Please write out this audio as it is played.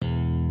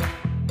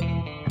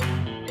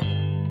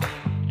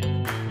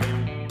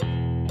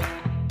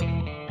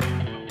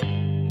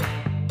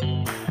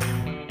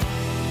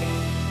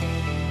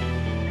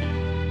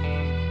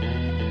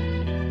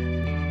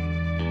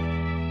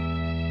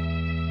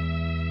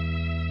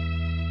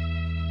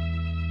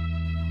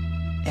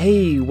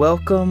Hey,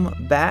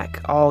 welcome back,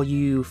 all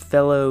you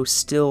fellow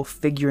still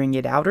figuring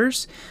it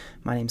outers.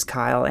 My name's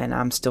Kyle, and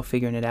I'm still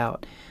figuring it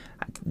out.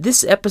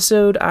 This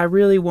episode, I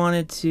really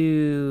wanted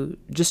to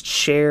just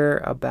share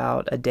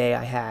about a day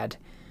I had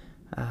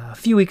a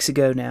few weeks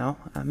ago now,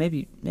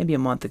 maybe a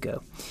month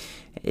ago.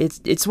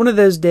 It's one of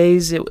those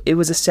days. It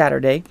was a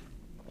Saturday,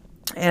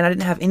 and I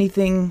didn't have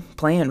anything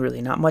planned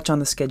really, not much on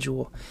the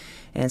schedule.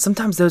 And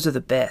sometimes those are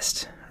the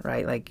best,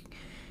 right? Like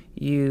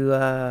we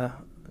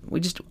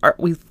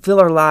fill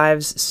our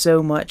lives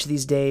so much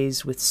these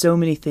days with so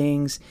many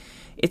things.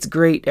 It's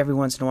great every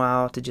once in a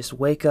while to just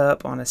wake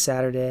up on a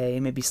Saturday,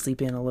 maybe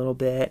sleep in a little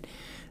bit,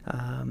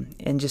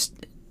 and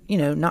just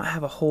not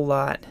have a whole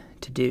lot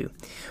to do.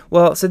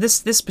 Well, so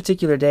this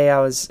particular day,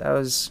 I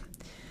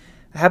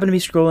happened to be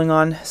scrolling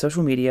on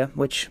social media,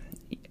 which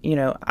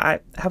I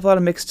have a lot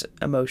of mixed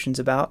emotions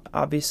about.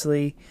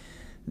 Obviously,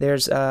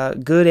 there's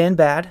good and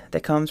bad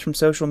that comes from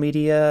social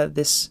media.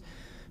 This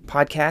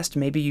podcast,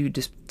 maybe you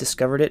just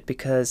discovered it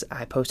because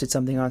I posted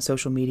something on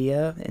social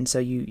media, and so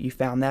you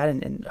found that,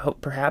 and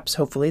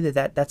hopefully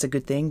that's a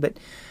good thing. But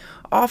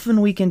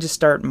often we can just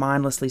start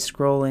mindlessly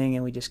scrolling,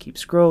 and we just keep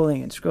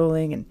scrolling and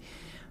scrolling, and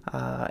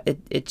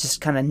it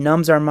just kind of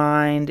numbs our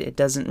mind. It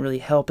doesn't really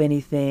help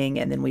anything,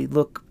 and then we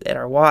look at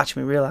our watch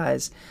and we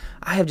realize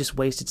I have just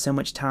wasted so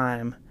much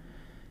time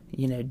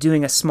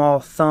doing a small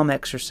thumb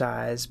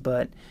exercise,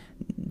 but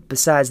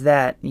besides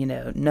that,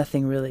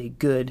 nothing really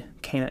good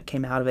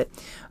came out of it.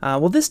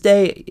 Well, this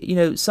day,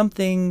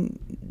 something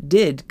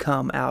did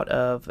come out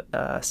of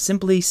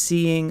simply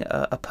seeing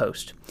a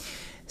post.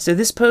 So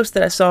this post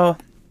that I saw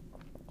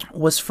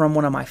was from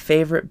one of my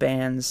favorite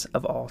bands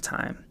of all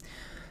time.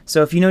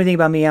 So if you know anything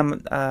about me,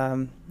 I'm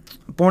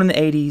born in the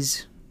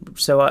 80s,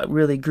 so I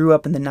really grew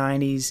up in the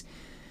 90s.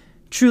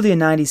 Truly a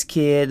 90s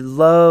kid,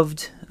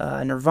 loved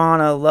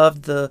Nirvana,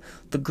 loved the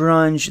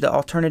grunge, the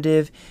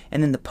alternative,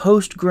 and then the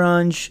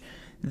post-grunge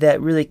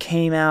that really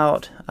came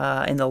out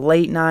in the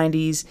late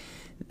 90s.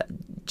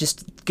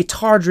 Just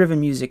guitar-driven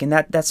music, and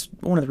that's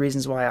one of the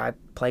reasons why I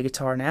play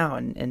guitar now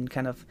and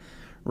kind of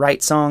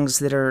write songs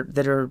that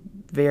are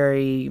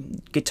very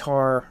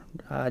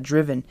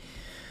guitar-driven.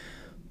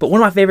 But one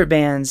of my favorite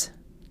bands,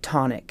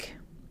 Tonic.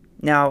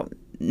 Now,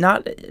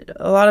 not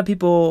a lot of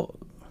people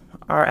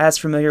are as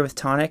familiar with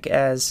Tonic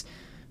as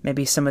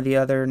maybe some of the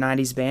other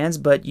 90s bands,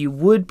 but you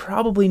would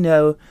probably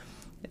know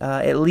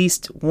at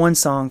least one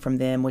song from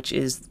them, which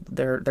is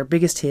their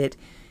biggest hit,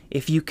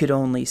 If You Could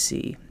Only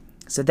See.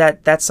 So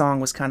that song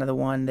was kind of the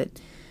one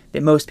that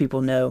most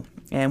people know,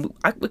 and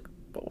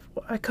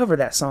I cover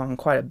that song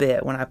quite a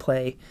bit when I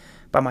play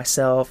by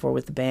myself or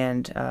with the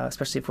band,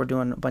 especially if we're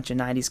doing a bunch of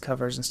 90s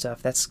covers and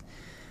stuff. That's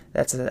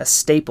a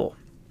staple.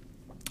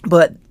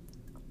 But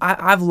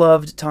I've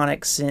loved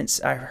Tonic since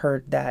I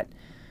heard that.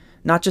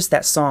 Not just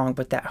that song,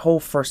 but that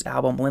whole first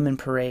album, Lemon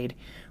Parade,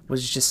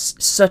 was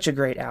just such a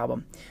great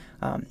album.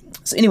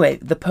 So anyway,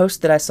 the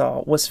post that I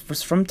saw was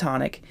from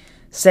Tonic,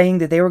 saying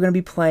that they were going to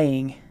be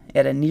playing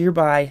at a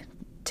nearby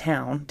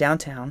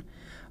downtown,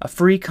 a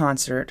free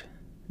concert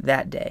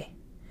that day.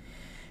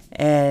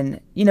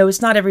 And,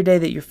 it's not every day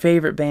that your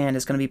favorite band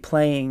is going to be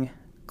playing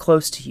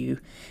close to you,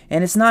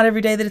 and it's not every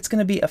day that it's going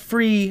to be a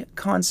free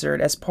concert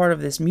as part of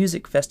this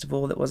music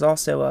festival that was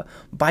also a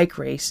bike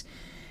race.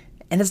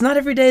 And it's not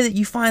every day that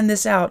you find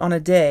this out on a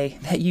day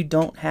that you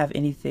don't have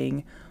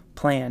anything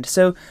planned.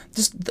 So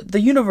just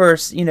the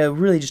universe,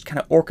 really just kind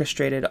of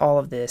orchestrated all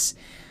of this.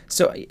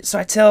 So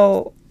I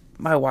tell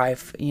my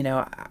wife,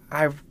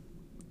 I've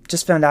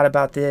just found out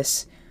about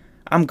this.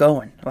 I'm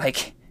going.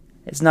 Like,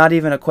 it's not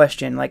even a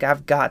question. Like,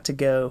 I've got to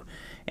go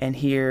and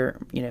hear,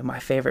 my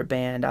favorite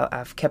band.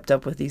 I've kept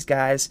up with these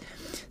guys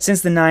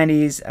since the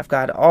 90s. I've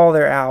got all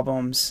their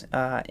albums.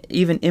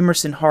 Even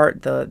Emerson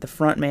Hart, the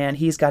front man,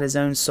 he's got his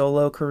own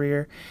solo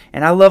career,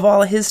 and I love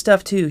all of his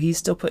stuff too. He's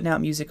still putting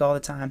out music all the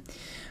time.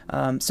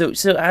 So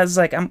I was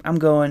like, I'm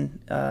going.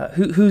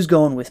 Who's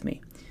going with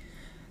me?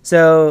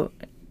 So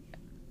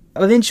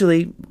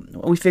eventually,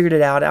 we figured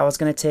it out. I was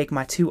going to take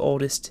my two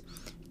oldest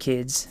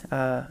kids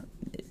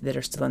that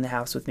are still in the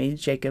house with me,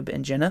 Jacob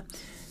and Jenna.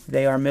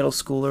 They are middle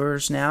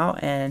schoolers now,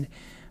 and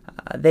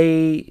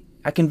I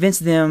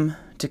convinced them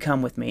to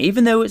come with me,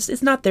 even though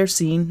it's not their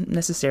scene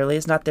necessarily.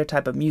 It's not their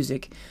type of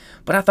music,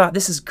 but I thought,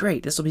 this is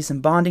great. This will be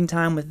some bonding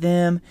time with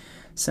them,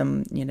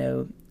 some,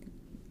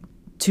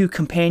 two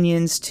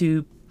companions,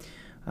 two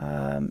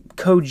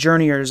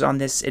co-journeyers on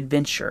this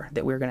adventure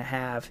that we're going to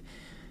have,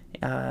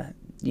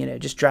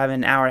 just driving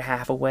an hour and a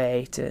half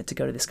away to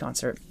go to this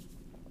concert.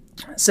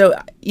 So,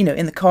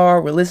 in the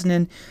car, we're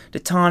listening to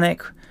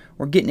Tonic.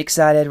 We're getting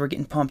excited. We're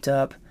getting pumped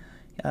up.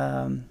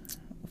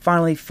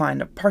 Finally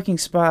find a parking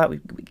spot. We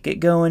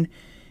get going.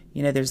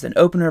 There's an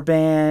opener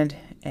band,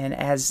 and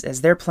as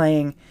they're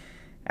playing,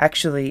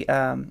 actually,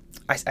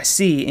 I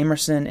see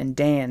Emerson and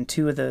Dan,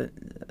 two of the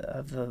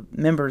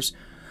members,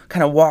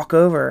 kind of walk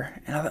over,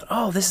 and I thought,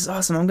 oh, this is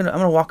awesome. I'm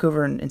gonna walk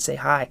over and say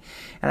hi.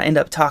 And I end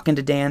up talking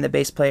to Dan, the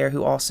bass player,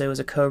 who also is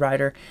a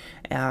co-writer.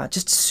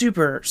 Just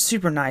super,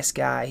 super nice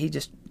guy. He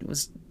just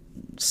was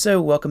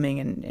so welcoming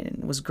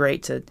and was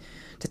great to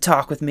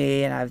talk with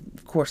me. And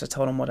of course I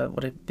told him what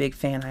a big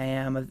fan I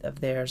am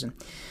of theirs. And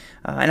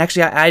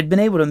actually I had been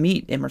able to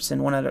meet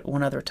Emerson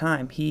one other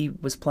time. He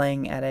was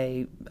playing at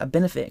a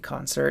benefit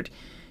concert,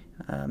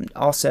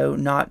 also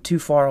not too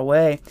far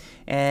away,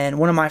 and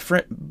one of my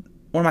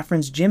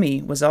friends,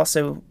 Jimmy, was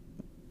also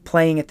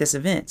playing at this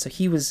event. So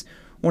he was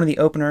one of the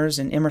openers,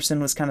 and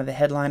Emerson was kind of the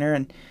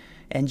headliner,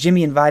 and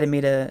Jimmy invited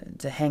me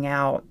to hang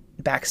out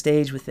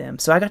backstage with them.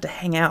 So I got to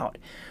hang out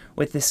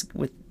with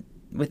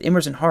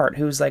Emerson Hart,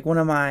 who was like one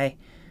of my,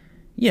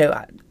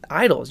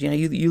 idols.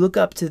 You look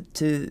up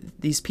to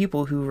these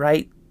people who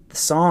write the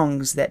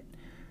songs that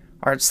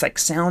are just like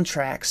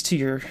soundtracks to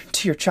your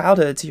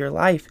childhood, to your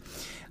life.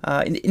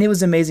 And it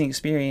was an amazing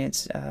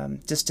experience,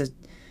 just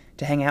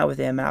to hang out with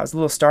him. And I was a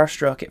little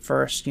starstruck at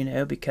first,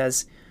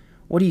 because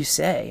what do you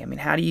say? I mean,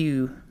 how do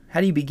you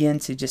begin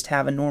to just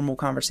have a normal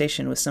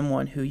conversation with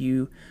someone who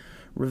you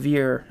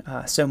revere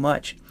so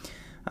much?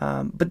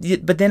 But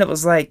then it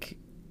was like,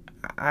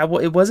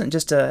 it wasn't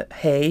just a,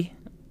 hey,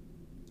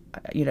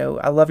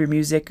 I love your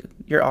music,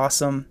 you're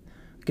awesome,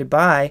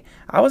 goodbye.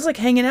 I was like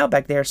hanging out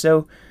back there.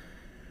 So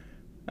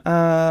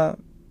after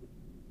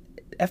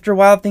a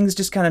while, things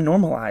just kind of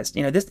normalized.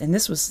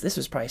 This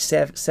was probably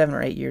 7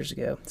 or 8 years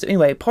ago. So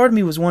anyway, part of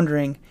me was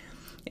wondering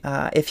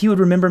if he would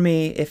remember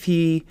me, if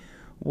he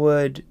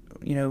would,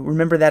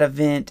 remember that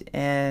event.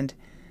 And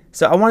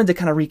so I wanted to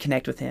kind of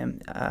reconnect with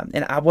him,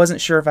 and I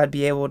wasn't sure if I'd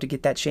be able to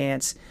get that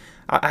chance.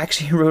 I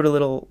actually wrote a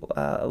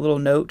little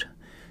note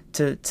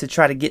to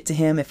try to get to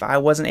him if I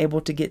wasn't able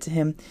to get to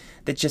him,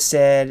 that just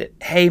said,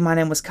 "Hey, my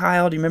name was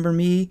Kyle. Do you remember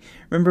me?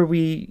 Remember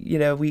we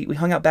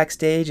hung out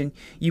backstage and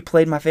you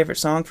played my favorite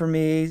song for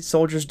me,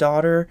 Soldier's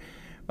Daughter.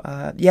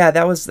 Yeah,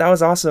 that was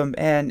awesome.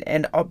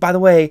 And by the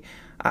way,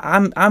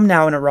 I'm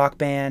now in a rock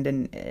band,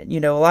 and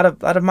a lot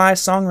of my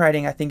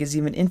songwriting, I think, is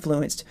even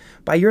influenced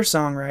by your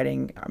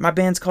songwriting. My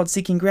band's called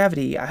Seeking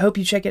Gravity. I hope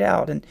you check it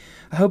out, and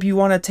I hope you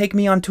want to take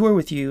me on tour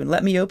with you and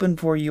let me open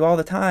for you all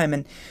the time,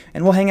 and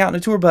we'll hang out in a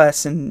tour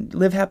bus and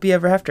live happy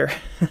ever after."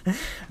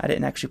 I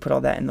didn't actually put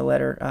all that in the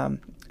letter.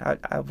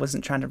 I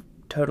wasn't trying to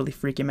totally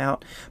freak him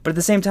out, but at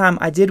the same time,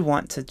 I did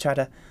want to try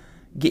to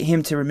get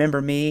him to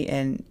remember me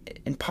and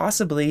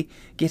possibly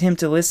get him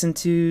to listen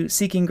to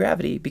Seeking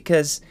Gravity,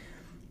 because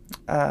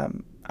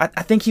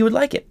I think he would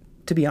like it,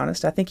 to be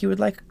honest. I think he would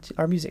like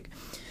our music.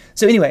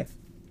 So anyway,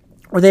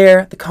 we're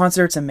there. The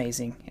concert's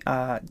amazing.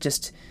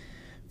 Just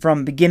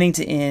from beginning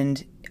to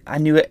end, I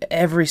knew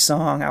every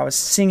song. I was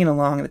singing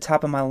along at the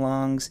top of my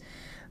lungs.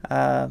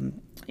 I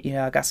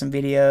got some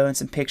video and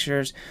some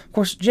pictures. Of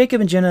course, Jacob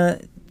and Jenna,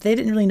 they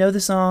didn't really know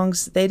the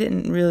songs. They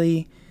didn't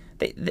really...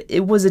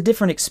 It was a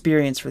different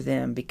experience for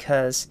them,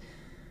 because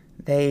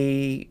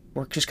they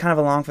were just kind of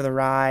along for the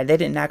ride. They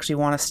didn't actually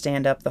want to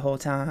stand up the whole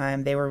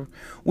time. They were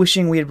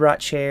wishing we had brought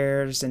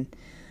chairs, and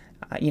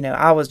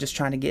I was just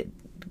trying to get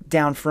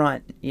down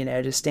front,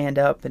 to stand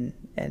up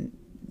and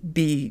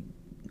be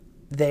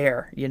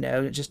there,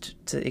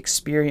 just to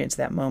experience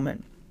that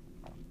moment.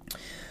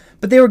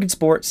 But they were good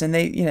sports, and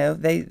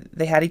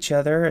they had each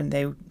other, and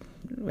they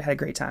had a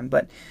great time.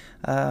 But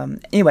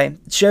anyway,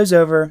 show's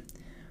over.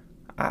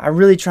 I'm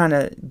really trying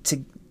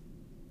to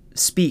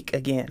speak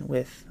again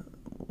with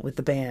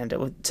the band,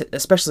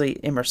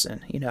 especially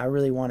Emerson. I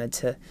really wanted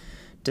to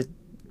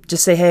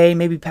just say, hey,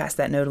 maybe pass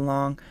that note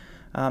along.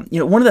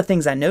 One of the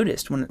things I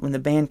noticed when the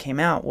band came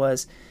out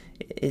was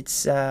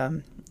it's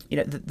the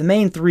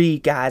main three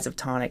guys of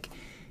Tonic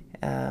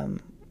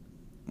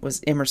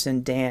was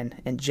Emerson,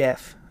 Dan, and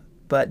Jeff.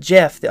 But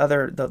Jeff,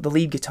 the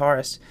lead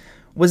guitarist,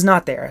 was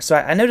not there. So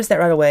I noticed that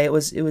right away. It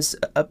was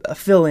a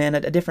fill-in,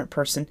 a different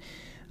person.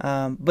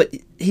 But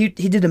he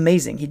did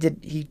amazing.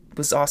 He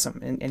was awesome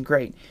and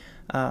great.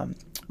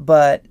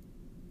 But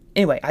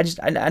anyway,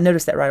 I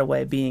noticed that right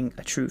away, being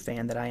a true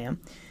fan that I am.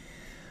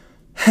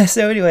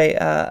 So anyway,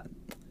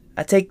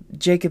 I take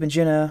Jacob and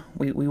Jenna.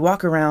 We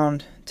walk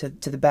around to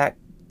the back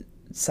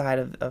side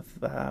of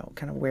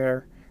kind of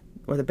where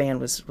the band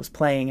was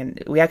playing,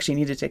 and we actually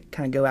needed to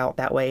kind of go out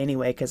that way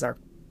anyway, because our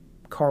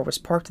car was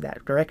parked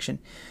that direction.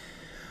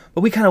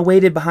 But we kind of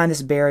waited behind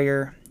this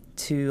barrier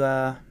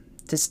to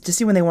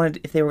see when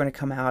if they were going to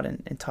come out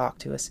and talk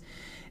to us.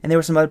 And there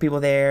were some other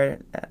people there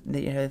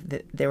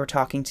that they were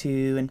talking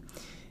to,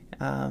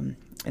 and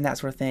that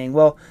sort of thing.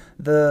 Well,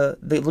 the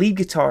lead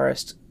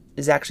guitarist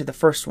is actually the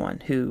first one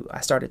who I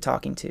started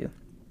talking to.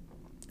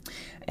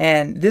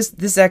 And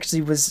this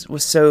actually was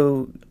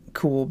so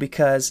cool,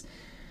 because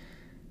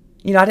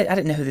I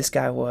didn't know who this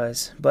guy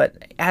was,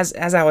 but as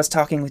I was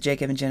talking with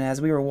Jacob and Jenna,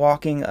 as we were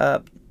walking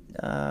up,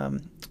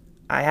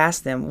 I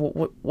asked them,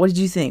 what did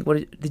you think?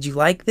 Did you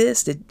like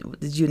this? Did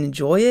you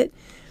enjoy it?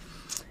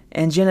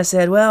 And Jenna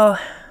said, well,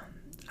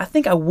 I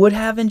think I would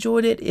have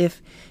enjoyed it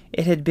if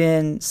it had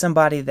been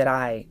somebody that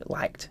I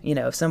liked,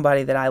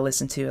 somebody that I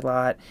listened to a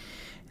lot.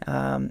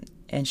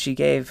 And she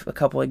gave a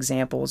couple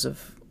examples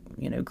of,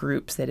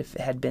 groups that if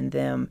it had been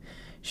them,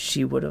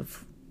 she would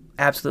have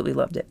absolutely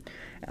loved it.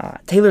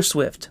 Taylor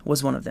Swift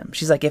was one of them.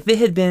 She's like, if it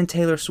had been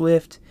Taylor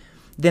Swift,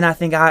 then I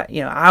think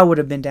I would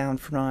have been down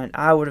front.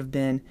 I would have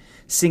been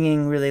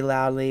singing really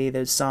loudly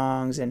those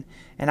songs, and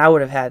I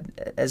would have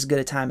had as good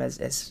a time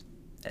as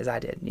I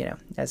did,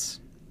 as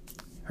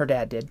her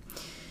dad did.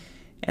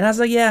 And I was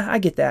like, yeah, I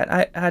get that.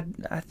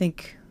 I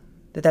think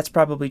that's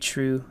probably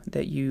true,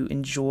 that you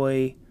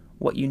enjoy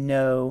what you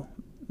know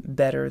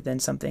better than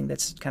something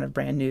that's kind of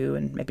brand new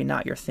and maybe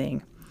not your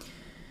thing.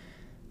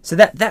 So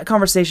that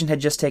conversation had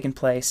just taken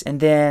place, and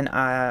then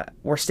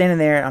we're standing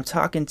there, and I'm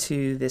talking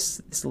to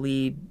this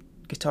lead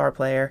guitar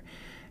player,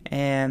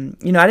 and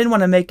I didn't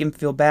want to make him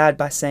feel bad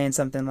by saying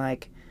something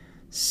like,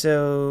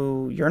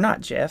 "So you're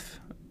not Jeff,"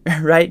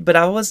 right? But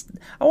I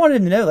wanted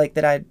him to know like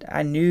that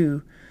I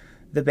knew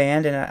the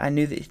band, and I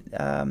knew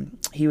that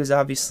he was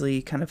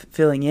obviously kind of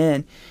filling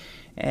in,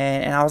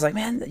 and I was like,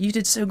 "Man, you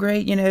did so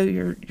great,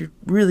 you're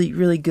really,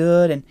 really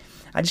good." And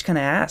I just kind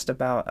of asked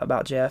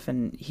about Jeff,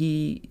 and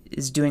he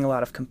is doing a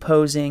lot of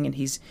composing, and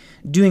he's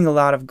doing a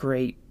lot of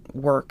great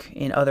work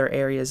in other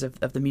areas of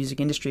the music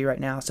industry right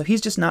now. So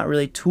he's just not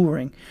really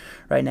touring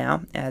right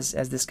now, as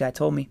this guy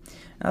told me.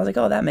 And I was like,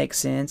 oh, that makes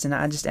sense. And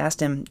I just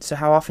asked him, so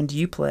how often do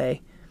you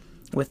play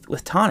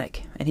with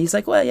Tonic? And he's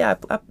like, well, yeah,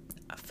 I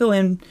fill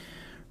in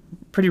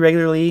pretty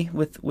regularly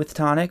with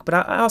Tonic, but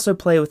I also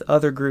play with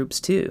other groups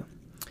too.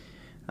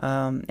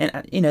 And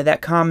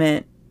that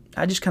comment,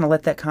 I just kind of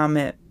let that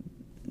comment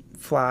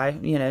fly,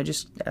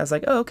 just I was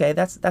like, oh, okay,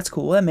 that's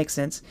cool, that makes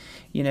sense.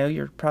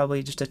 You're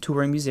probably just a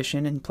touring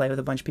musician and play with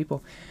a bunch of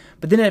people.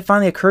 But then it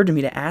finally occurred to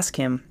me to ask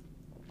him,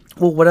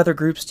 well, what other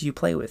groups do you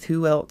play with?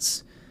 Who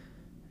else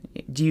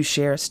do you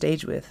share a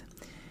stage with?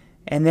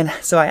 And then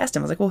so I asked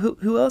him, I was like, well,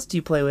 who else do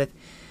you play with?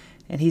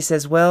 And he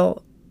says,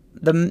 well,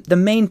 the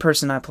main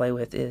person I play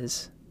with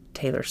is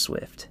Taylor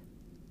Swift.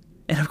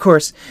 And of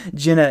course,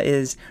 Jenna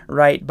is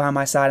right by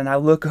my side, and I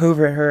look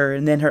over at her,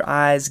 and then her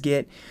eyes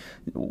get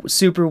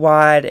super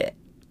wide.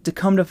 To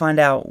come to find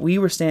out, we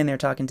were standing there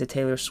talking to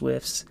Taylor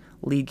Swift's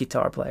lead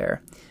guitar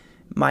player,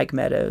 Mike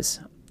Meadows.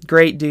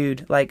 Great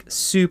dude, like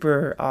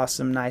super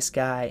awesome, nice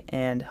guy,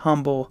 and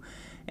humble,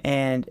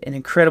 and an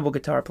incredible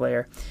guitar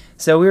player.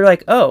 So we were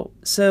like, oh,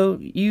 so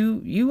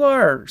you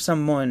are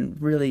someone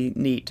really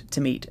neat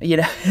to meet.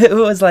 It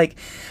was like,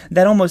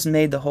 that almost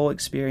made the whole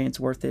experience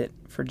worth it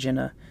for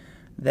Jenna,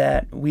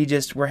 that we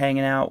just were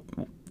hanging out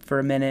for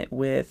a minute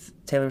with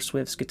Taylor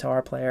Swift's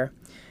guitar player.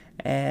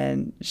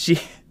 And she,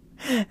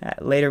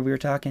 later we were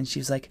talking, she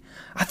was like,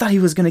 I thought he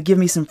was going to give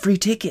me some free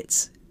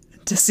tickets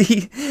to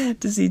see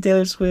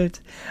Taylor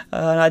Swift.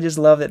 And I just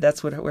love that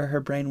that's where her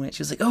brain went.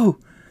 She was like, oh,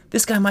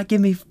 this guy might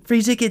give me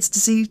free tickets to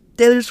see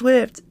Taylor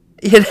Swift.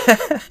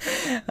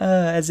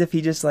 As if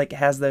he just like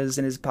has those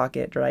in his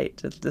pocket, right?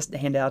 To just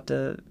hand out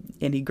to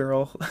any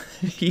girl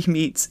he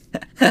meets.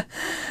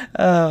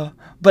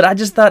 But I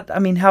just thought,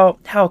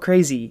 how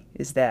crazy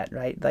is that,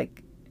 right?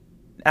 Like,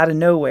 out of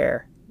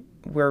nowhere,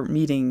 we're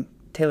meeting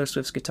Taylor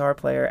Swift's guitar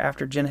player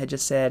after Jenna had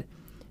just said,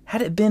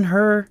 had it been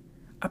her,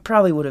 I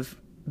probably would have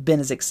been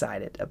as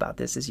excited about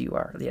this as you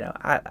are.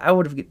 I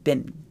would have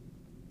been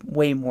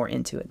way more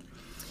into it.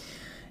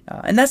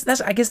 And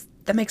that's I guess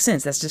that makes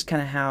sense. That's just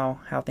kind of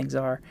how things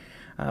are.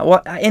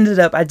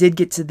 I did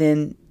get to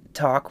then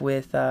talk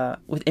with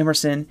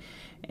Emerson,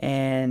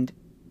 and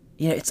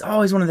it's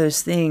always one of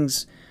those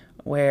things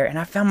where, and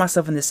I found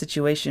myself in this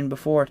situation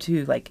before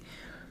too, like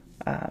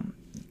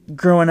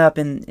growing up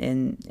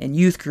in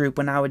youth group,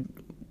 when I would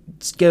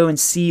go and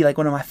see like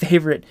one of my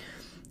favorite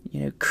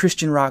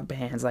Christian rock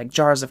bands like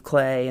Jars of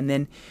Clay, and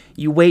then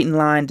you wait in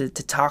line to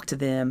talk to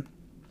them,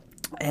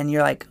 and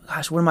you're like,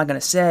 gosh, what am I going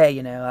to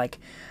say? Like,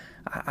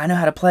 I know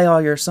how to play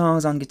all your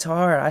songs on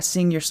guitar. I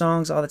sing your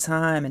songs all the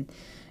time, and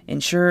in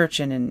church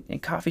and in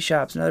coffee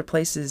shops and other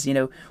places.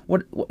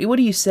 What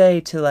do you say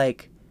to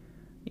like,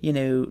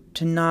 to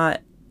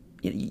not,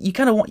 you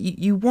kind of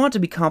want to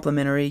be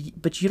complimentary,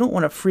 but you don't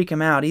want to freak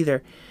them out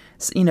either.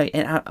 So,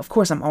 of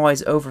course I'm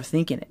always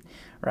overthinking it,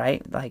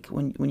 right? Like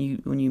when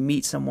you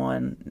meet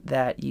someone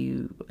that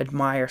you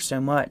admire so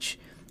much,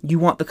 you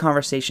want the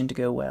conversation to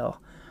go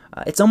well.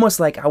 It's almost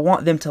like I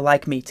want them to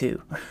like me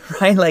too,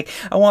 right? Like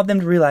I want them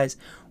to realize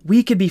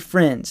we could be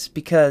friends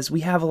because we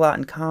have a lot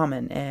in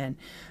common, and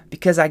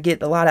because I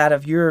get a lot out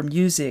of your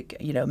music,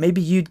 maybe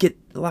you'd get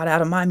a lot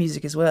out of my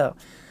music as well.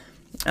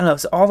 I don't know.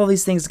 So all of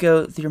these things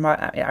go through my.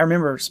 I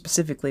remember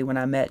specifically when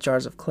I met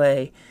Jars of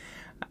Clay,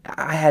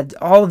 I had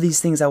all of these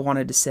things I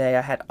wanted to say.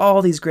 I had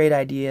all these great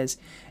ideas,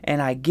 and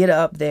I get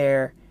up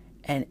there,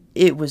 and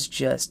it was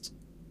just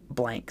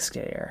blank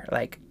stare.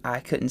 Like I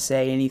couldn't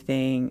say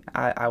anything.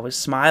 I was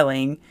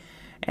smiling,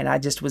 and I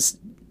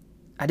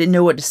didn't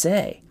know what to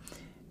say.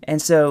 And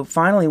so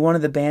finally one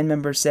of the band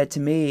members said to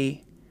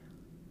me,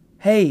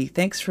 hey,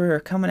 thanks for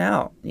coming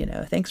out,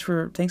 thanks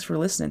for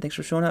listening, thanks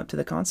for showing up to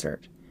the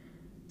concert.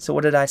 So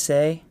what did I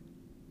say?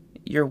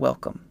 You're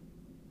welcome.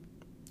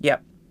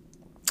 Yep,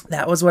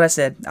 that was what I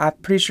said. I'm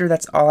pretty sure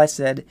that's all I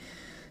said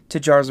to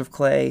Jars of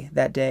Clay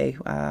that day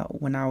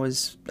when I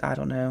was, I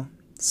don't know,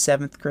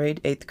 7th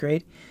grade, 8th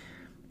grade.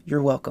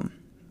 You're welcome.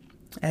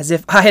 As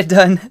if I had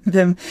done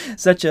them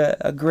such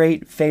a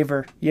great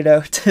favor,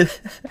 to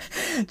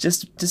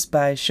just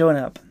by showing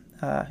up.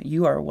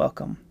 you are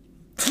welcome.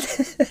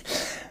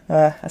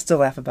 I still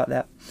laugh about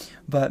that.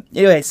 But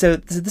anyway, so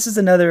this is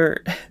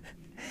another,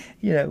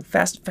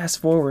 fast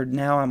forward.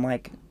 Now I'm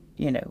like,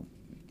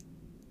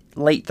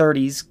 late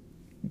 30s,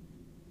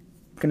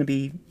 gonna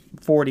be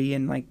 40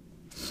 in like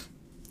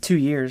 2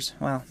 years.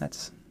 Wow,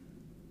 that's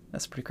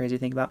pretty crazy to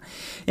think about.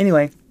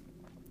 Anyway,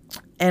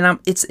 and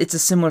it's a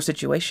similar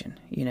situation.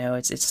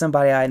 It's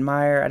somebody I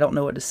admire. I don't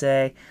know what to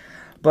say,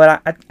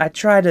 but I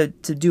try to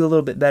do a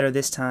little bit better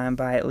this time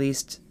by at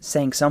least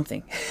saying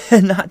something,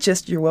 not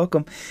just "you're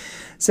welcome."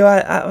 So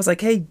I was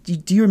like, "Hey,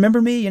 do you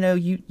remember me?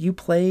 You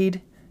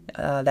played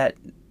that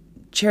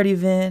charity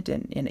event,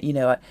 and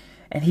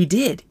and he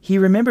did. He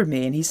remembered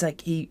me, and he's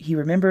like, he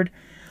remembered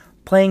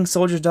playing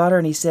Soldier's Daughter,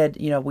 and he said,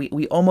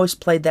 we almost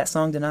played that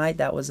song tonight.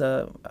 That was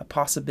a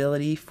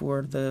possibility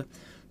for the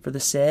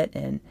set,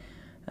 and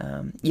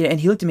and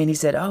he looked at me and he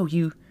said, "Oh,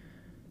 you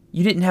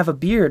didn't have a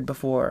beard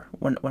before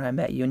when I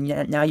met you,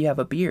 and now you have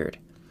a beard."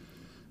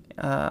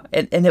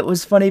 And it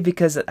was funny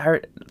because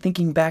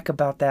thinking back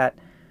about that,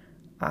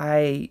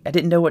 I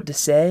didn't know what to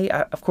say.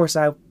 Of course,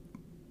 I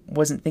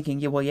wasn't thinking,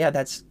 yeah,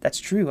 that's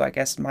true. I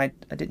guess I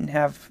didn't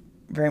have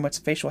very much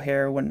facial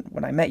hair when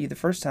I met you the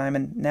first time,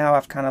 and now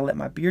I've kind of let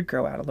my beard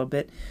grow out a little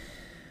bit.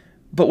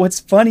 But what's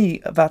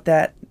funny about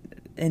that,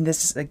 and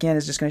this again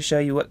is just going to show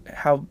you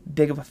how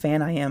big of a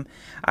fan I am.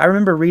 I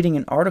remember reading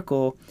an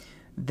article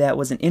that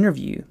was an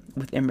interview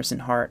with Emerson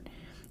Hart,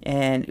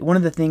 and one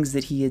of the things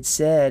that he had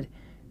said,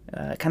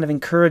 kind of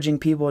encouraging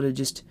people to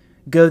just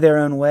go their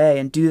own way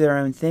and do their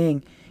own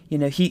thing.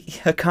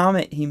 A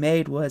comment he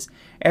made was,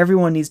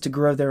 everyone needs to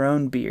grow their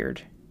own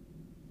beard.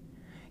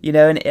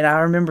 And I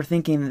remember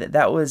thinking that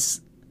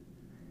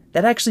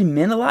actually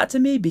meant a lot to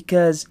me,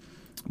 because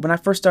when I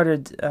first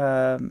started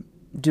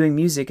doing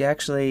music,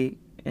 actually,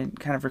 and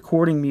kind of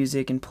recording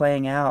music and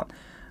playing out,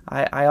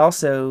 I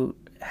also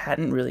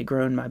hadn't really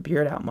grown my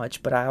beard out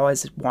much, but I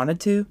always wanted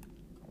to,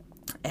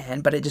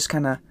 but it just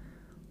kind of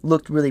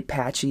looked really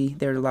patchy.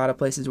 There were a lot of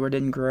places where it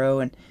didn't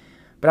grow,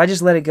 but I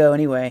just let it go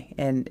anyway.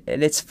 And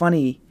it's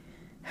funny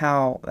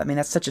how,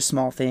 that's such a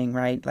small thing,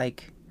 right?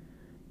 Like,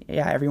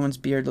 yeah, everyone's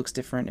beard looks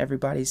different.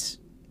 Everybody's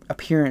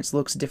appearance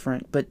looks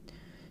different, but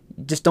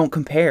just don't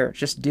compare.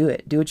 Just do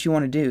it. Do what you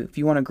want to do. If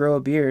you want to grow a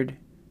beard,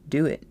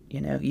 do it.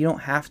 You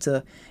don't have to,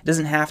 it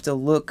doesn't have to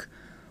look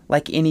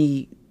like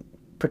any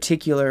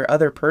particular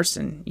other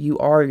person. You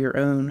are your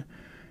own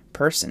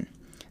person.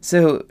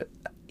 So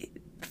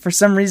for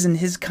some reason,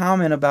 his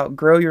comment about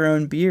grow your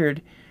own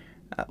beard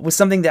was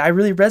something that I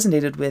really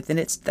resonated with, and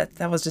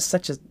that was just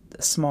such a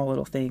small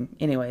little thing.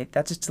 Anyway,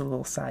 that's just a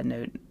little side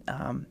note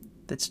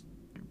that's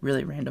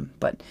really random,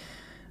 but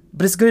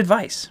it's good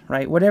advice,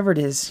 right? Whatever it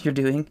is you're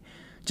doing,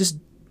 just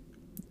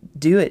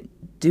do it.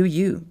 Do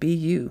you. Be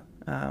you.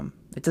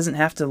 It doesn't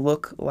have to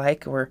look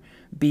like or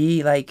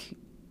be like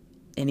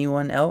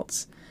anyone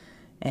else.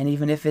 And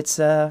even if it's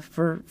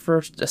for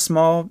a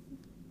small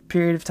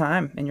period of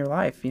time in your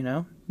life,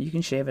 you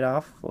can shave it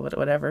off,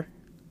 whatever.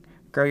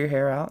 Grow your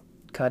hair out,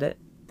 cut it,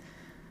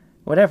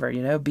 whatever,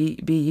 be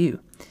you.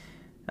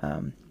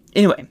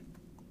 Anyway,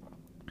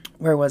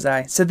 where was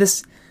I? So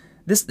this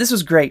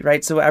was great,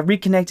 right? So I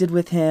reconnected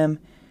with him,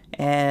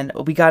 and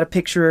we got a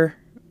picture,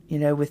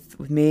 with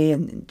me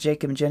and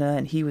Jacob and Jenna,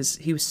 and he was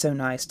so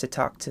nice to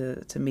talk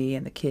to me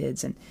and the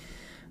kids, and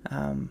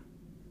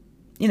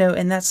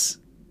and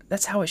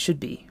that's how it should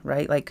be,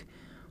 right? Like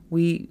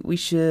we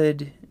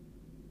should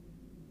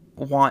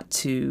want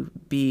to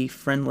be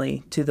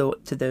friendly to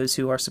those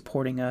who are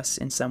supporting us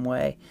in some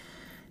way.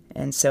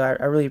 And so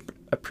I really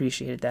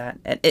appreciated that.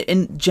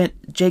 And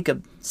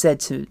Jacob said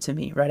to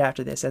me right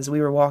after this, as we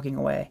were walking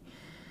away,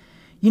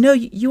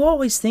 you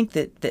always think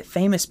that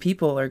famous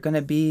people are going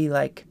to be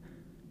like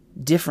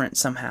different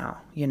somehow,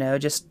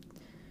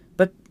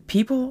 but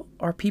people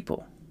are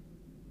people.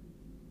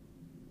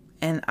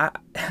 And I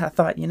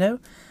thought,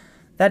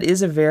 that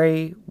is a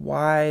very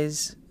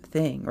wise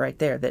thing right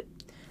there, that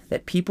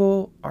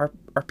people are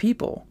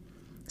people.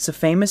 So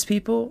famous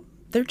people,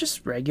 they're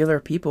just regular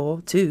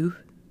people too,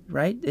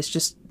 right? It's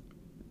just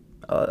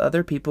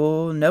other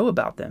people know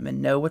about them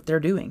and know what they're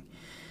doing.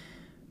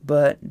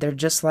 But they're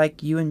just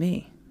like you and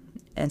me.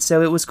 And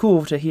so it was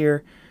cool to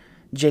hear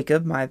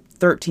Jacob, my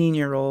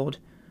 13-year-old,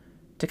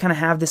 to kind of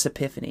have this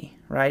epiphany,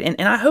 right?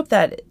 And I hope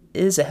that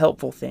is a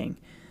helpful thing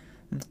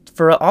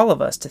for all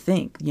of us to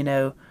think,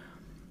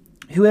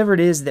 whoever it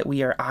is that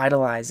we are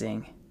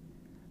idolizing,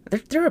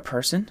 they're a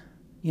person.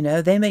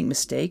 They make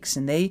mistakes,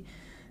 and they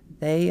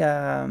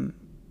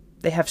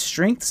have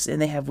strengths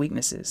and they have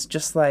weaknesses,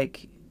 just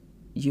like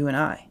you and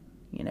I.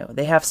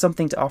 They have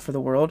something to offer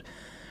the world,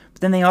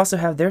 but then they also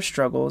have their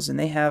struggles and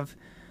they have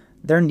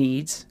their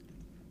needs,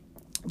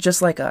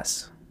 just like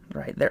us,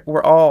 right?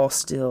 We're all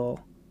still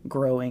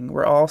growing.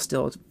 We're all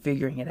still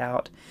figuring it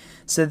out.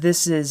 So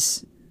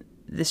this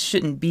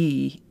shouldn't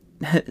be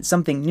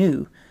something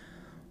new,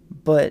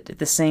 but at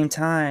the same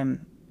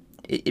time,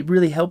 it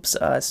really helps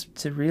us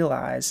to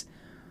realize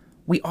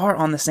we are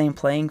on the same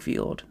playing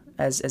field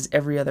as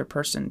every other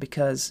person,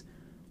 because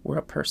we're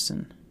a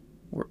person.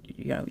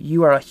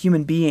 You are a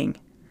human being,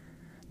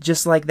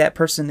 just like that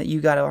person that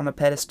you got on a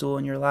pedestal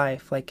in your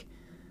life. Like,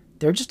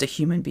 they're just a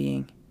human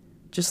being,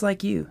 just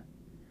like you.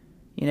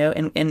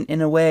 And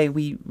in a way,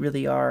 we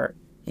really are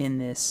in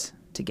this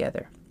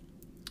together.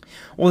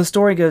 Well, the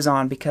story goes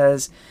on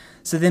because,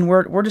 so then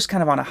we're just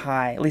kind of on a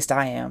high, at least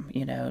I am,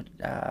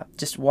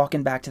 just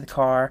walking back to the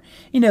car.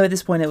 At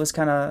this point it was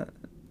kind of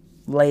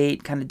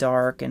late, kind of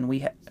dark, and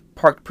we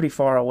parked pretty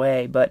far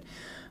away. But,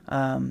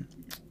 as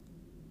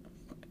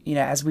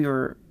we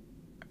were,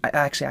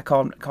 I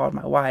called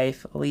my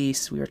wife,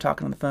 Elise. We were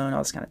talking on the phone. I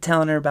was kind of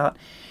telling her about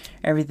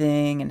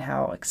everything and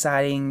how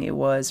exciting it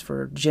was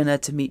for Jenna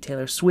to meet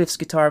Taylor Swift's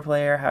guitar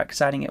player, how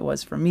exciting it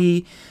was for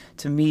me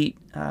to meet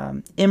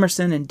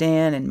Emerson and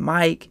Dan and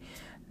Mike,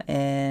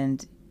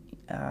 and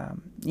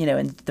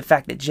and the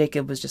fact that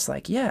Jacob was just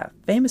like, yeah,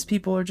 famous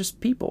people are just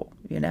people.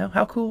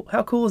 How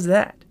cool is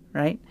that,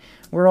 right?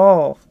 We're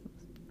all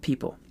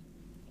people.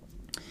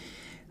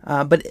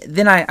 But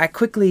then I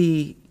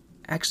quickly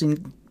actually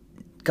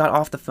got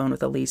off the phone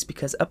with Elise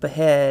because up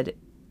ahead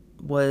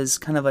was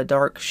kind of a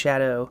dark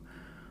shadow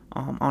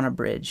on a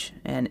bridge,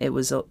 and it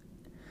was a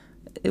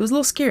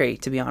little scary,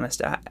 to be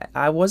honest.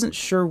 I wasn't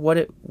sure what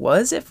it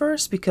was at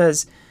first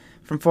because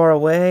from far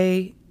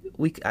away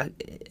I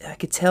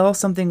could tell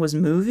something was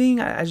moving.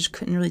 I just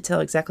couldn't really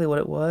tell exactly what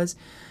it was.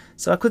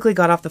 So I quickly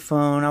got off the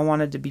phone. I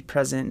wanted to be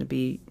present, to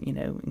be,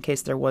 in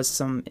case there was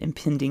some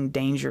impending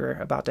danger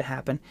about to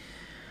happen.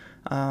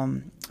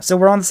 So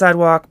we're on the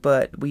sidewalk,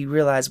 but we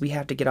realize we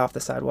have to get off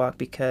the sidewalk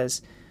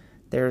because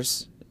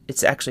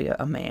it's actually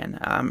a man.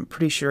 I'm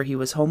pretty sure he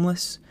was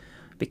homeless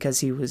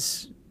because he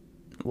was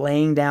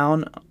laying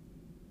down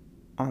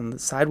on the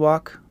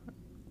sidewalk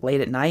late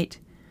at night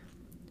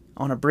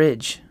on a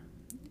bridge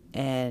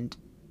and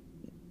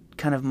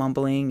kind of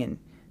mumbling and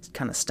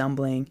kind of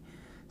stumbling.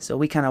 So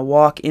we kind of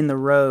walk in the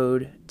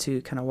road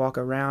to kind of walk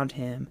around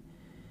him.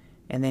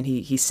 And then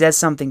he says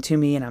something to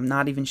me, and I'm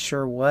not even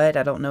sure what.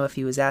 I don't know if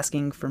he was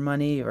asking for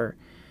money or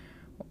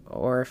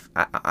if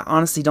I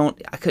honestly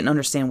I couldn't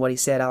understand what he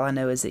said. All I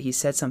know is that he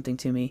said something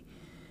to me,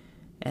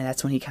 and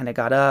that's when he kind of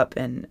got up,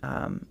 and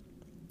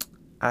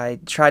I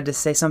tried to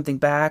say something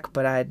back,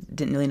 but I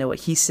didn't really know what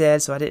he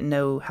said, so I didn't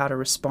know how to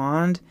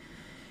respond.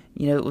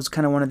 It was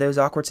kind of one of those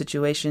awkward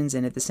situations,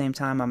 and at the same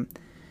time,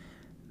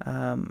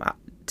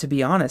 to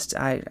be honest,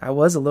 I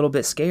was a little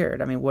bit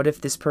scared. I mean, what if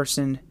this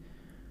person,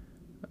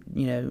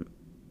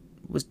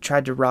 was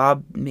tried to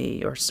rob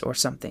me or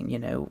something?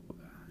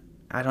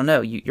 I don't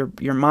know.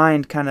 Your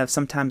mind kind of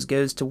sometimes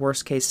goes to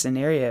worst case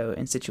scenario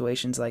in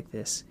situations like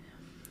this.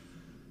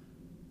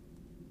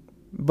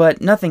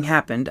 But nothing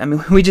happened. I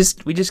mean, we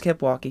just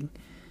kept walking.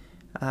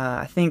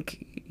 I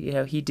think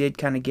he did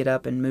kind of get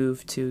up and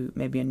move to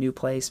maybe a new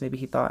place. Maybe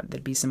he thought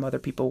there'd be some other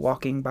people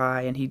walking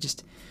by, and he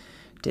just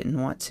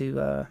didn't want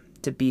to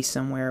be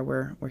somewhere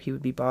where he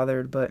would be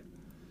bothered. But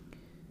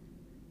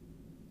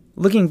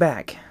looking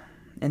back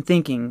and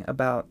thinking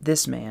about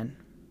this man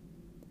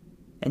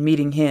and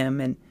meeting him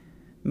and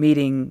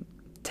meeting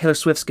Taylor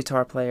Swift's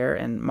guitar player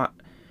and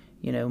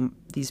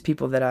these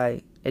people that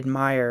I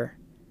admire,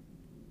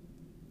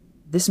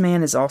 this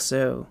man is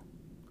also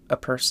a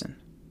person,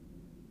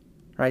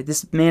 right?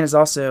 This man is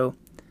also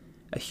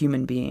a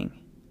human being.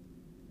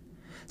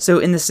 So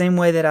in the same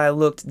way that I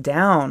looked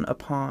down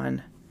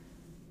upon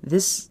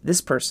this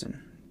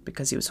person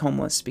because he was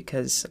homeless,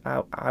 because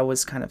I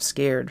was kind of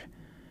scared,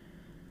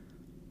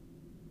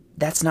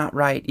 that's not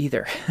right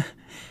either.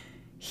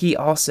 He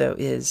also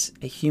is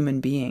a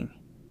human being,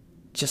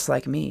 just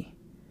like me,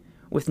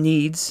 with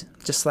needs,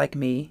 just like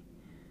me.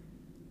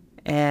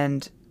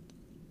 And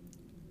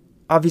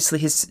obviously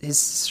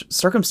his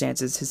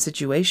circumstances, his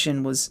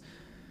situation was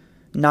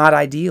not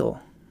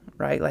ideal,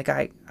 right? Like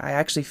I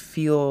actually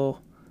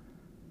feel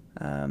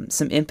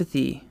some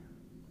empathy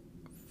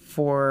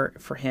for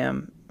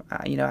him.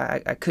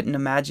 I couldn't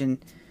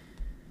imagine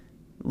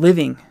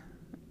living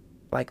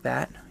like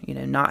that,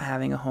 not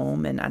having a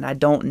home. And I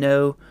don't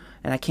know,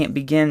 and I can't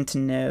begin to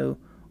know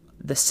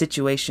the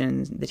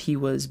situation that he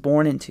was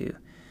born into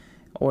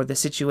or the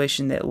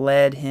situation that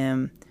led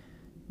him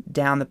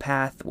down the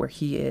path where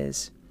he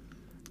is.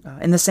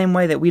 In the same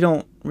way that we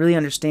don't really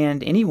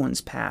understand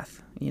anyone's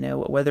path,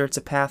 whether it's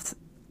a path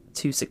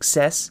to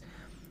success,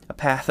 a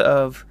path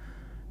of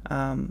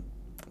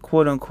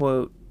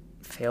quote-unquote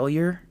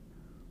failure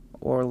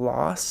or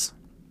loss.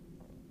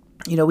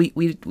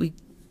 We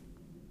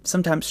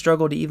sometimes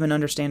struggle to even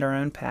understand our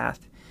own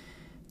path,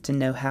 to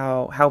know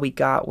how we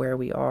got where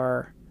we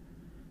are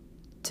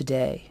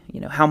today.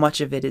 How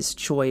much of it is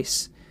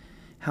choice,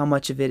 how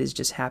much of it is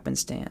just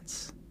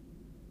happenstance.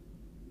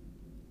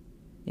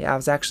 Yeah, I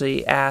was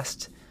actually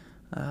asked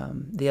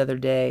the other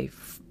day,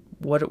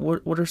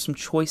 what are some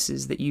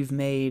choices that you've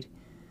made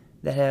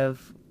that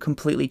have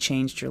completely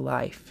changed your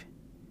life?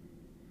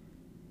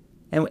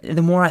 And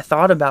the more I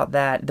thought about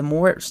that, the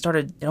more it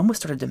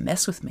almost started to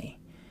mess with me.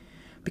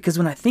 Because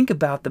when I think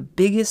about the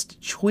biggest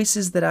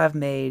choices that I've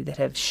made that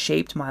have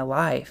shaped my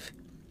life,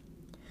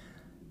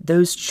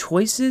 those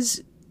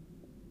choices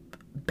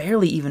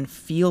barely even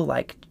feel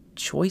like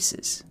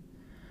choices,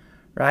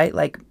 right?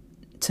 Like,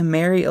 to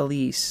marry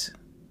Elise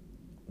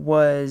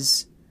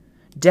was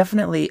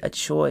definitely a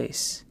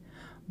choice,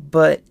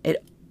 but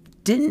it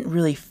didn't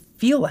really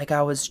feel like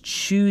I was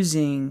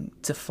choosing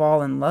to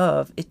fall in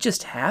love. It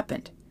just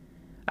happened.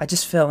 I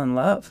just fell in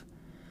love.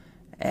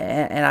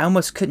 And I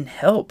almost couldn't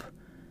help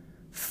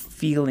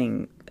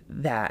feeling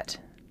that.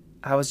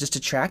 I was just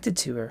attracted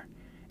to her,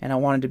 and I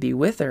wanted to be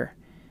with her,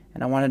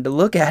 and I wanted to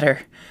look at her.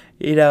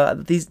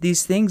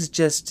 These things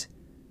just,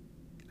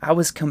 I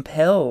was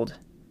compelled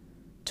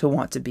to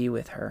want to be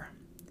with her.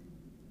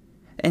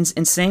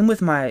 And same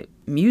with my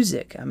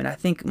music. I mean, I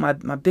think my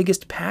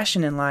biggest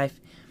passion in life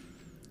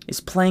is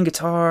playing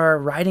guitar,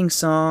 writing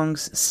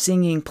songs,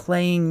 singing,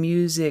 playing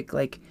music.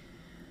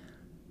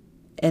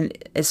 And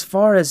as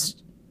far as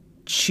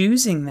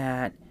choosing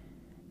that,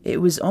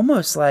 it was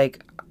almost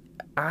like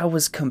I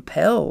was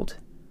compelled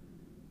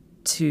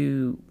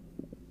to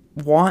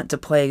want to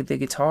play the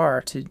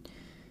guitar.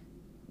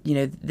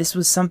 This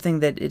was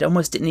something that it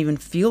almost didn't even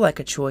feel like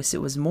a choice.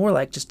 It was more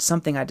like just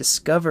something I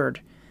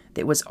discovered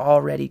that was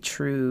already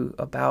true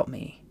about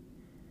me.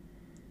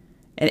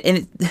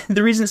 And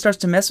the reason it starts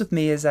to mess with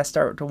me is I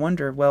start to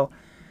wonder, well,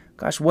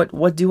 gosh,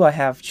 what do I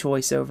have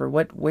choice over?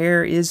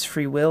 Where is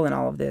free will in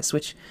all of this?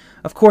 Which,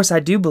 of course, I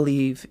do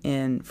believe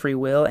in free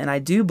will, and I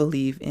do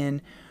believe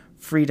in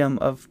freedom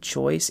of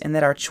choice, and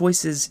that our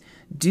choices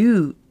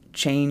do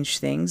change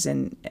things.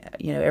 And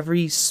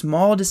every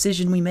small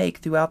decision we make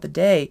throughout the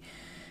day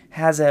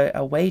has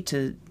a way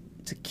to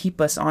keep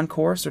us on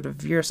course or to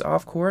veer us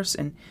off course.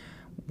 And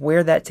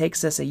where that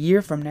takes us a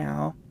year from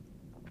now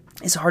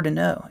is hard to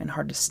know and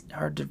hard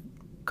to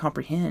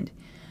comprehend.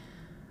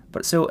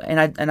 But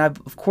I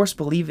of course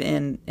believe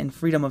in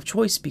freedom of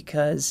choice,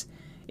 because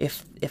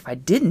if I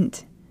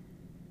didn't,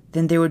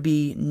 then there would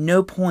be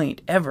no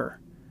point ever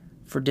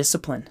for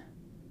discipline.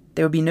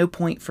 There would be no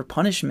point for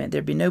punishment.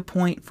 There'd be no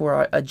point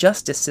for a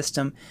justice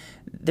system.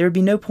 There would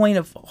be no point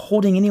of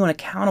holding anyone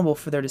accountable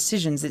for their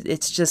decisions.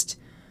 It's just,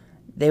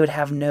 they would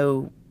have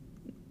no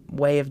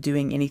way of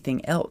doing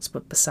anything else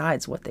but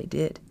besides what they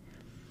did.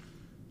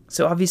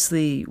 So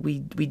obviously we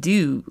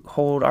do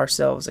hold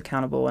ourselves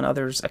accountable and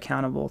others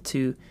accountable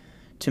to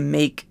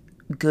make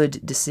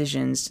good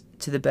decisions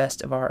to the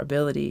best of our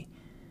ability.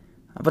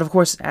 But of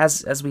course,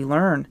 as we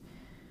learn,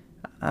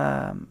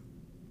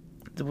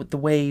 the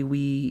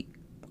way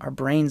our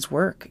brains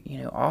work,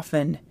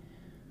 often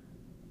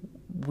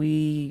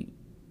we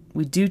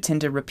do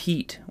tend to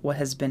repeat what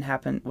has been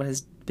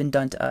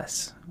done to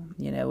us.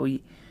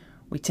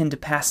 We tend to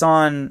pass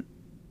on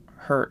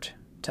hurt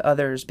to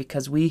others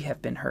because we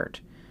have been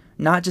hurt,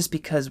 not just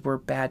because we're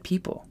bad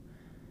people.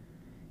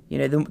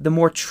 The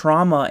more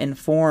trauma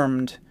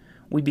informed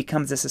we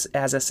become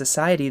as a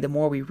society, the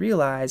more we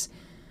realize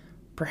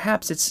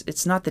perhaps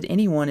it's not that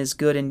anyone is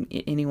good and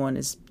anyone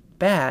is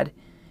bad.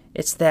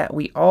 It's that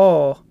we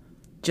all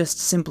just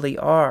simply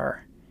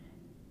are.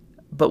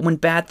 But when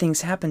bad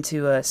things happen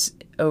to us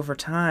over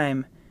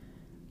time,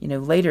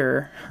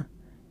 later,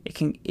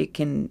 it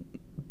can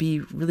be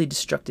really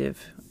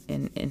destructive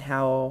in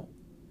how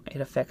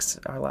it affects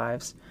our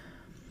lives.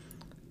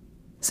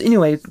 So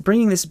anyway,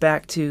 bringing this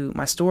back to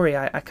my story,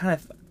 I kind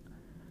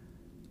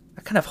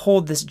of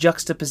hold this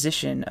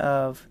juxtaposition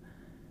of,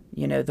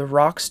 the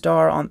rock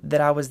star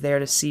that I was there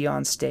to see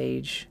on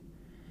stage,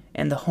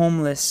 and the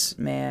homeless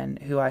man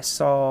who I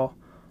saw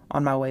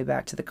on my way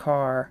back to the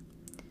car.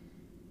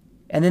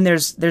 And then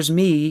there's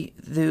me,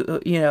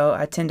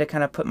 I tend to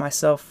kind of put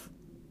myself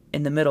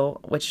in the middle,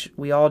 which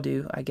we all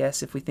do, I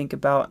guess, if we think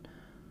about,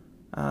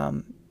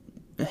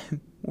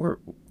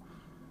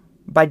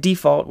 by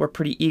default, we're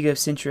pretty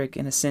egocentric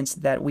in a sense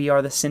that we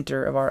are the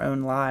center of our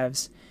own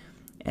lives.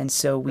 And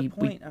so the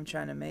point I'm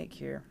trying to make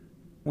here,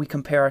 we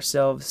compare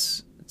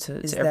ourselves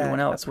to everyone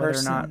else, whether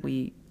or not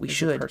we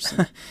should.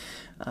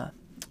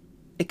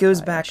 It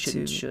goes back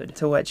to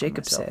what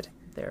Jacob said.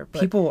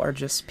 People are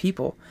just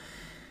people.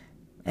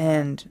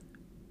 And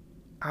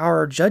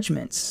our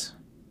judgments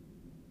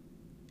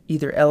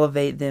either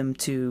elevate them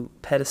to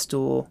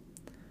pedestal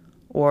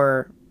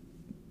or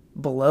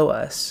below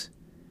us.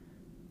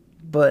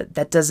 But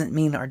that doesn't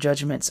mean our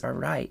judgments are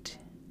right.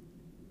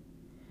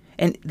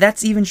 And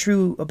that's even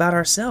true about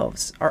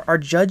ourselves. Our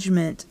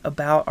judgment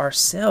about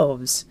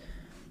ourselves,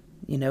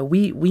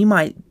 we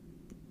might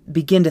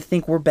begin to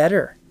think we're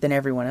better than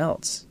everyone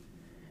else.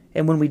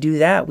 And when we do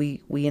that,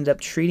 we end up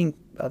treating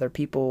other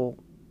people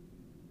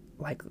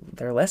like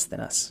they're less than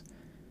us.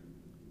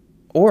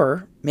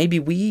 Or maybe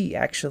we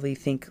actually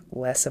think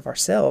less of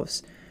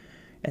ourselves.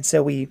 And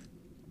so we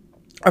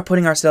are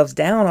putting ourselves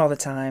down all the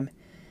time.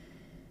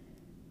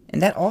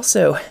 And that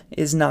also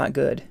is not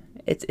good.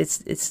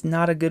 It's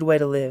not a good way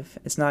to live.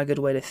 It's not a good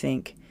way to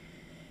think.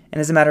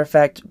 And as a matter of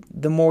fact,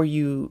 the more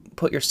you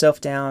put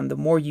yourself down, the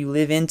more you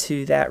live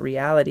into that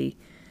reality,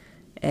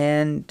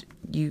 and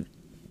you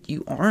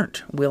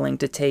aren't willing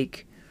to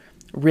take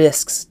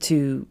risks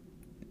to,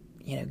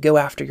 go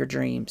after your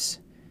dreams,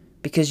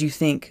 because you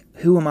think,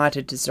 who am I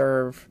to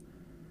deserve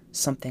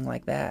something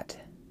like that?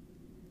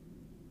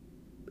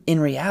 In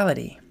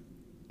reality,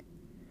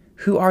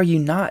 who are you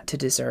not to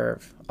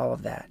deserve all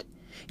of that?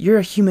 You're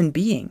a human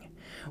being.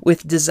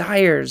 with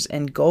desires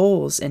and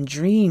goals and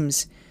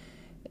dreams,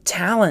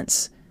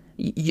 talents,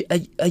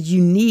 a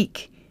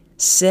unique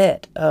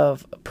set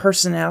of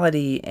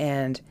personality,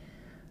 and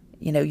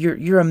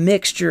you're a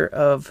mixture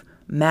of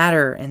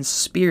matter and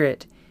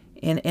spirit,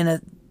 and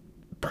a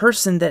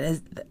person that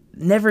has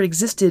never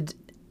existed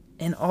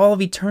in all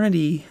of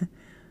eternity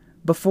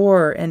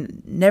before,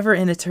 and never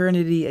in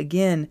eternity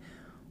again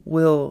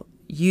will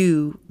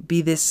you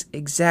be this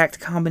exact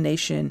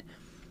combination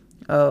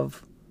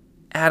of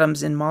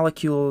atoms and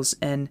molecules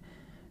and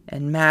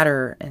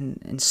matter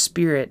and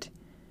spirit,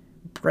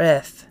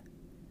 breath,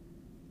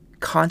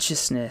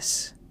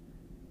 consciousness.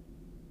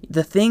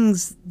 The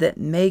things that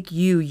make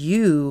you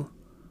you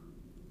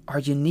are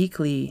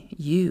uniquely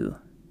you.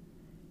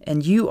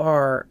 And you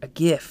are a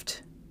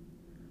gift.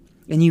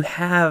 And you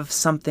have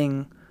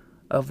something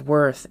of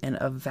worth and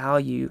of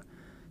value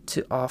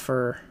to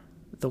offer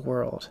the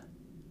world.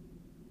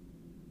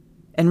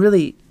 And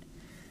really,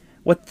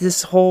 what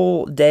this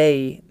whole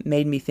day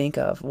made me think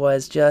of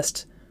was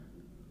just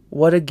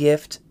what a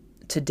gift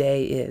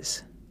today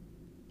is.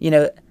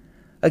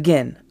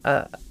 Again,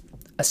 a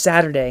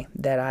Saturday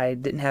that I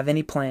didn't have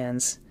any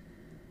plans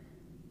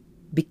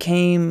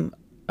became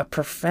a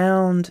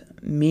profound,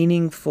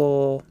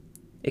 meaningful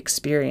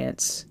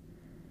experience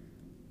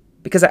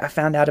because I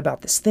found out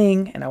about this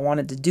thing and I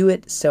wanted to do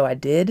it, so I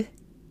did,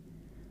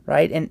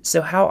 right? And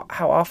so how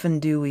often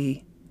do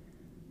we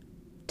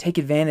take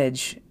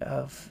advantage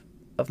of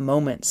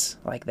moments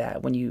like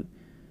that when you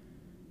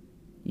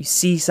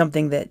see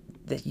something that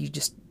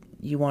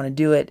you want to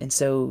do it, and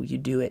so you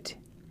do it?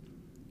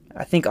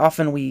 I think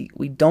often we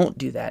don't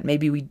do that.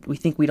 Maybe we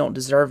think we don't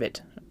deserve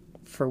it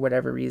for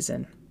whatever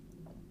reason.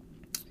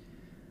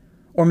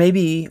 Or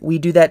maybe we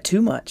do that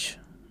too much,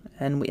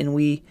 and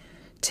we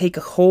take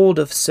a hold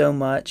of so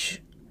much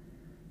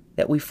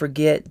that we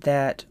forget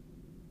that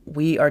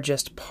we are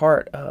just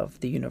part of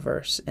the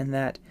universe, and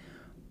that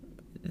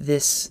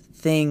this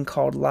thing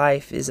called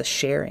life is a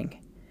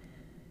sharing.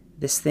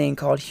 This thing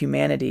called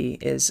humanity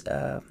is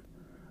a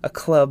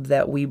club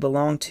that we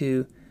belong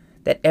to,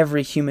 that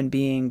every human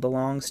being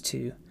belongs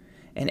to,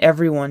 and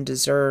everyone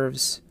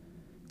deserves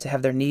to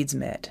have their needs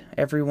met.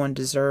 Everyone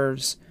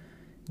deserves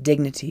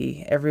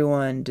dignity.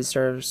 Everyone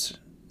deserves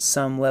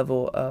some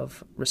level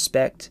of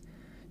respect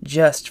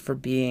just for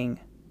being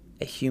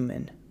a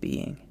human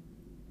being.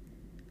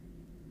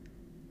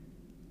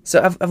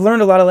 So I've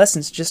learned a lot of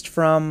lessons just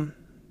from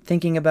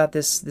thinking about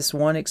this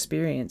one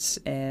experience,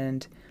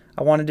 and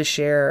I wanted to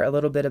share a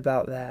little bit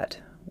about that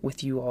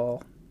with you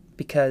all,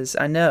 because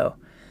I know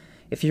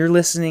if you're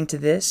listening to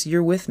this,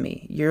 you're with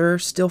me. You're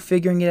still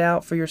figuring it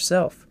out for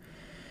yourself.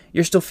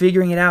 You're still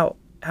figuring it out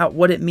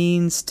what it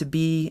means to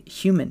be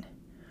human,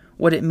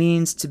 what it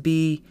means to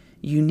be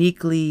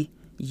uniquely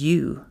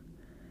you,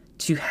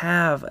 to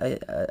have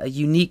a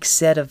unique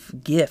set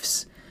of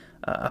gifts,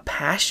 a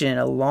passion,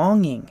 a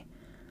longing,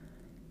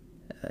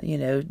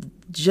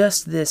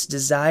 just this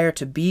desire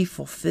to be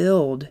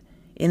fulfilled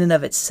in and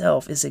of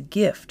itself is a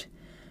gift,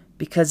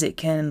 because it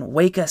can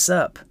wake us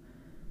up.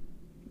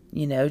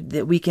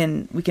 That we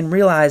can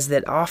realize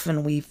that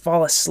often we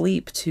fall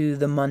asleep to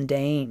the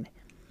mundane.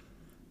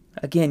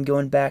 Again,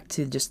 going back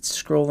to just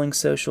scrolling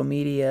social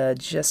media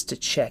just to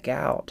check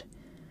out.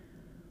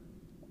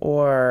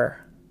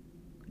 Or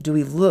do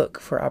we look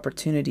for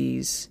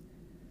opportunities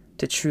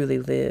to truly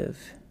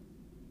live?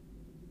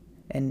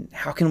 And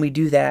how can we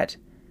do that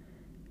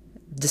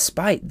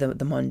despite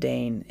the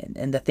mundane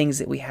and the things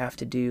that we have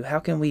to do? How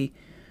can we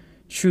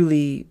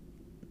truly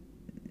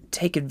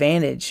take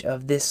advantage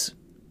of this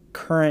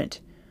current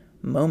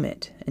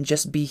moment and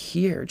just be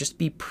here, just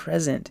be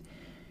present,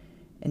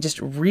 and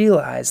just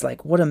realize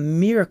what a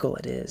miracle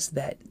it is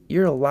that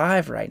you're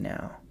alive right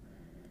now?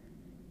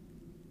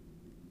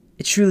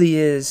 It truly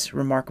is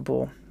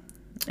remarkable.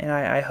 And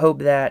I hope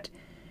that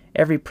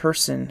every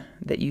person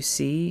that you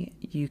see,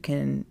 you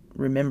can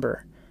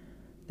remember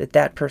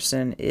that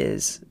person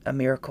is a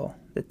miracle,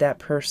 that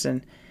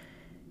person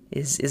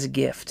is a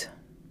gift.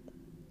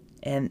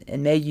 And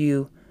may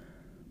you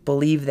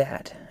believe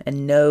that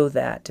and know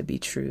that to be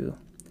true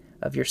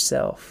of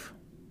yourself.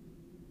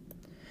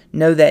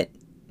 Know that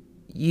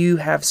you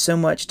have so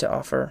much to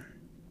offer.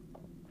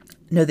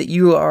 Know that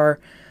you are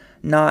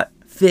not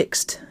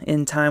fixed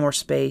in time or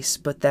space,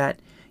 but that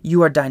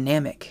you are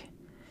dynamic.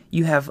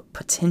 You have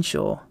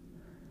potential.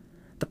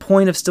 The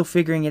point of still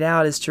figuring it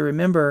out is to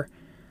remember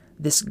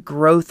this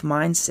growth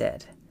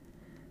mindset,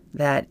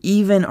 that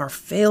even our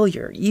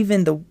failure,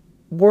 even the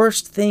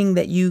worst thing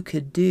that you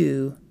could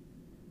do,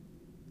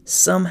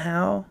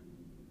 somehow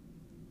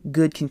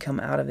good can come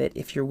out of it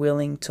if you're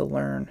willing to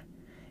learn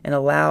and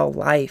allow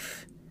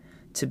life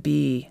to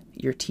be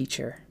your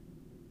teacher.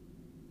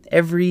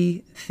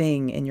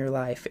 Everything in your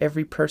life,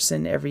 every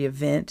person, every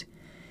event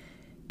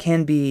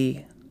can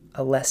be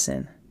a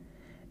lesson.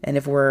 And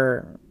if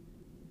we're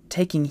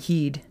taking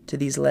heed to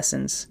these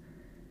lessons,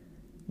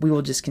 we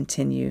will just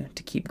continue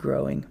to keep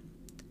growing.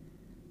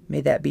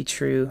 May that be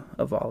true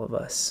of all of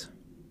us.